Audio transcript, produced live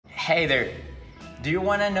Hey there! Do you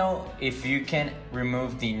want to know if you can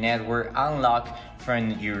remove the network unlock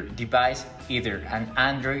from your device, either an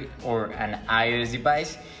Android or an iOS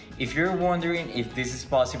device? If you're wondering if this is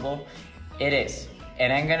possible, it is.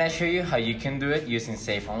 And I'm gonna show you how you can do it using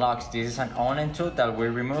SafeUnlocks. This is an online tool that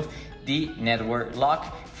will remove the network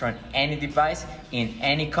lock from any device in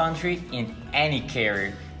any country, in any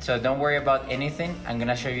carrier. So don't worry about anything. I'm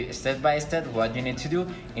gonna show you step by step what you need to do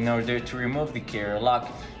in order to remove the carrier lock.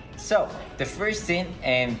 So the first thing,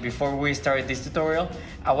 and before we start this tutorial,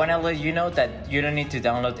 I want to let you know that you don't need to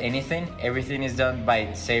download anything. Everything is done by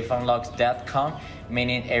SafeUnlocks.com,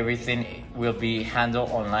 meaning everything will be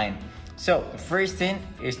handled online. So the first thing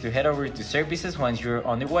is to head over to services. Once you're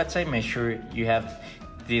on the website, make sure you have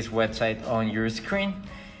this website on your screen,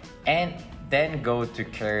 and then go to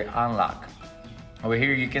Carrier Unlock. Over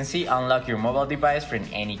here you can see unlock your mobile device from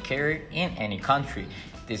any carrier in any country.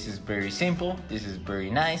 This is very simple, this is very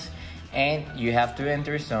nice, and you have to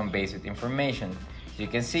enter some basic information. As you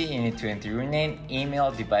can see, you need to enter your name,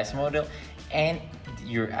 email, device model, and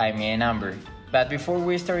your IMEI number. But before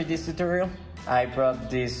we start this tutorial, I brought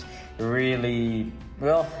this really,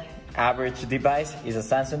 average device. It's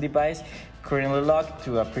a Samsung device, currently locked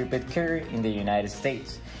to a prepaid carrier in the United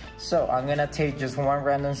States. So I'm gonna take just one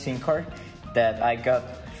random SIM card that I got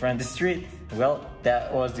from the street. Well,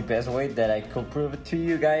 that was the best way that I could prove it to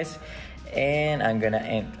you guys. And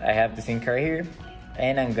I have the SIM card here,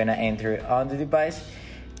 and I'm gonna enter it on the device,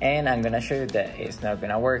 and I'm gonna show you that it's not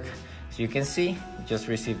gonna work. So you can see, just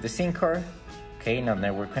received the SIM card. Okay, not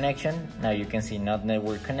network connection. Now you can see not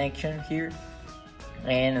network connection here.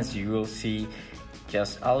 And as you will see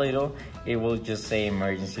just a little, it will just say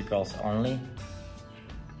emergency calls only.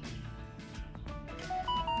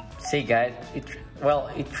 See guys, it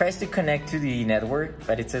tries to connect to the network,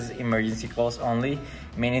 but it says emergency calls only,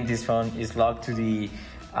 meaning this phone is locked to the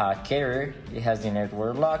carrier. It has the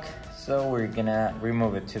network lock, so we're gonna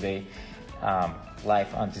remove it today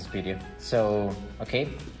live on this video. So okay,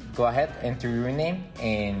 go ahead, enter your name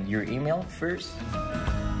and your email first,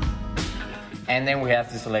 and then we have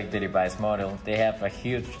to select the device model. They have a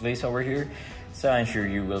huge list over here, so I'm sure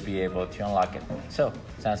you will be able to unlock it. So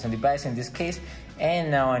Samsung device in this case,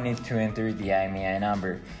 and now I need to enter the IMEI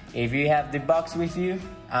number. If you have the box with you,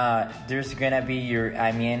 there's gonna be your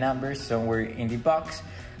IMEI number somewhere in the box.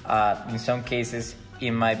 In some cases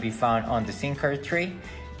it might be found on the SIM card tray,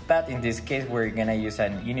 but in this case we're gonna use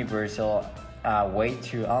an universal way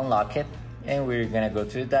to unlock it, and we're gonna go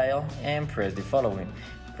to the dial and press the following.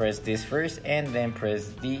 Press this first, and then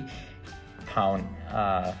press the pound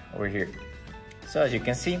over here. So as you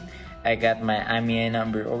can see, I got my IMEI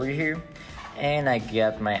number over here, and I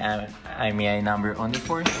got my IMEI number on the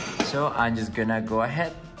form. So I'm just gonna go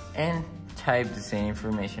ahead and type the same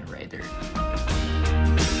information right there.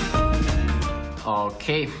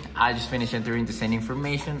 Okay, I just finished entering the same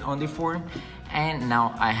information on the form, and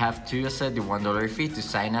now I have to set the $1 fee to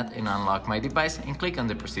sign up and unlock my device, and click on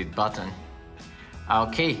the proceed button.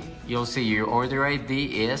 Okay, you'll see your order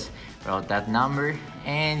ID is that number,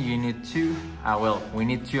 and you need to we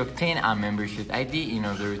need to obtain a membership ID in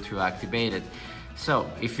order to activate it. So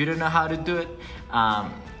if you don't know how to do it,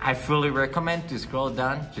 I fully recommend to scroll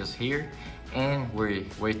down just here, and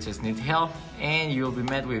where it says need help, and you'll be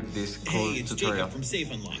met with this cool it's tutorial. Jacob from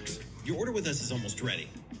SafeUnlocks. Your order with us is almost ready.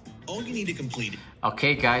 All you need to complete.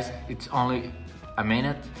 Okay guys, it's only a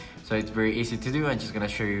minute, so it's very easy to do. I'm just gonna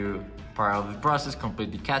show you part of the process.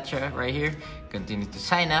 Complete the CAPTCHA right here, continue to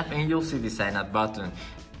sign up, and you'll see the sign up button.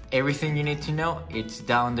 Everything you need to know, it's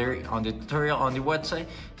down there on the tutorial on the website,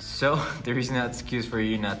 so there is no excuse for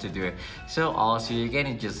you not to do it. So I'll see you again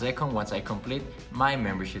in just a second once I complete my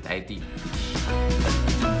membership ID.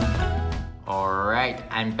 Alright,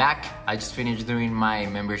 I'm back. I just finished doing my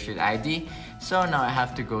membership ID, so now I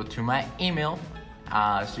have to go to my email.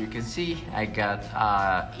 So you can see I got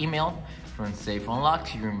email from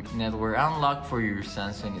SafeUnlocks. Your network unlock for your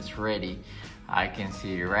Samsung is ready. I can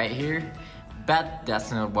see it right here, but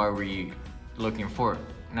that's not what we're looking for.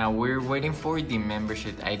 Now we're waiting for the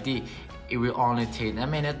membership ID. It will only take a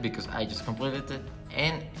minute because I just completed it,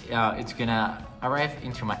 and it's gonna arrive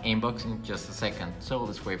into my inbox in just a second. So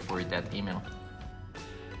let's wait for that email.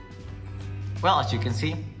 Well, as you can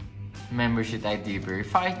see, membership ID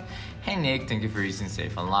verified. Hey Nick, thank you for using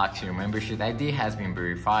SafeUnlocks. Your membership ID has been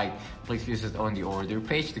verified. Please use it on the order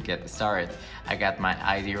page to get started. I got my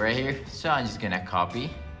ID right here, so I'm just gonna copy.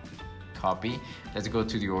 Let's go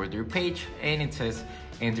to the order page, and it says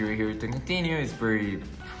enter here to continue. It's very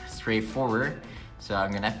straightforward, so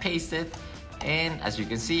I'm gonna paste it, and as you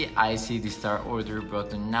can see, I see the start order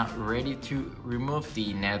button now, ready to remove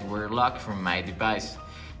the network lock from my device.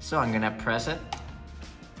 So I'm gonna press it,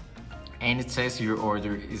 and it says your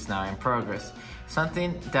order is now in progress.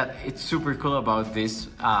 Something that it's super cool about this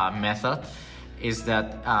method is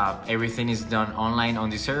that everything is done online on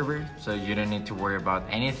the server, so you don't need to worry about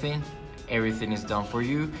anything. Everything is done for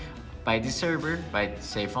you by the server, by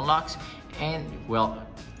SafeUnlocks, and well,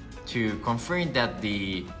 to confirm that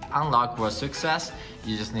the unlock was success,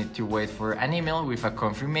 you just need to wait for an email with a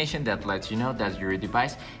confirmation that lets you know that your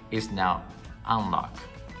device is now unlocked.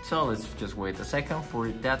 So let's just wait a second for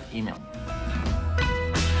that email.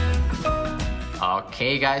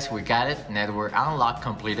 Okay guys, we got it. Network unlock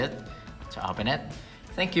completed. To open it,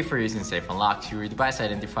 thank you for using SafeUnlocks. Your device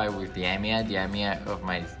identified with the IMEI. The IMEI of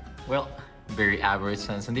my, well, very average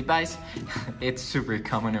Samsung device. It's super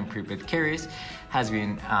common on prepaid carriers. Has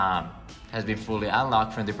been fully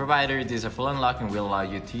unlocked from the provider. This is a full unlock and will allow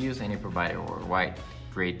you to use any provider worldwide.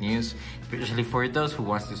 Great news, especially for those who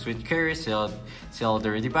wants to switch carriers, sell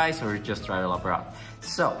their device, or just travel abroad.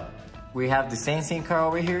 So we have the same SIM card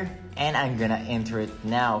over here, and I'm gonna enter it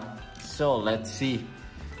now. So let's see.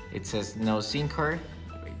 It says no SIM card.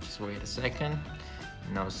 Just wait a second.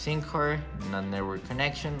 No SIM card, no network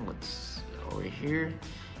connection. Let's over here,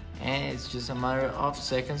 and it's just a matter of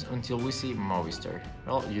seconds until we see Movistar.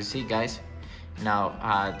 Well, you see guys,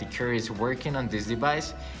 now the carrier is working on this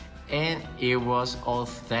device, and it was all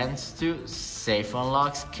thanks to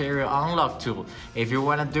SafeUnlocks Carrier Unlock tool. If you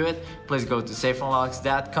want to do it, please go to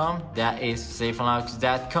SafeUnlocks.com. That is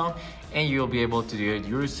SafeUnlocks.com, and you'll be able to do it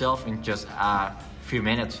yourself in just a few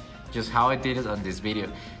minutes, just how I did it on this video.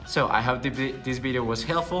 So I hope this video was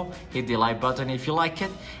helpful. Hit the like button if you like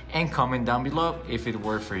it, and comment down below if it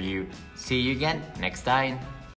worked for you. See you again next time.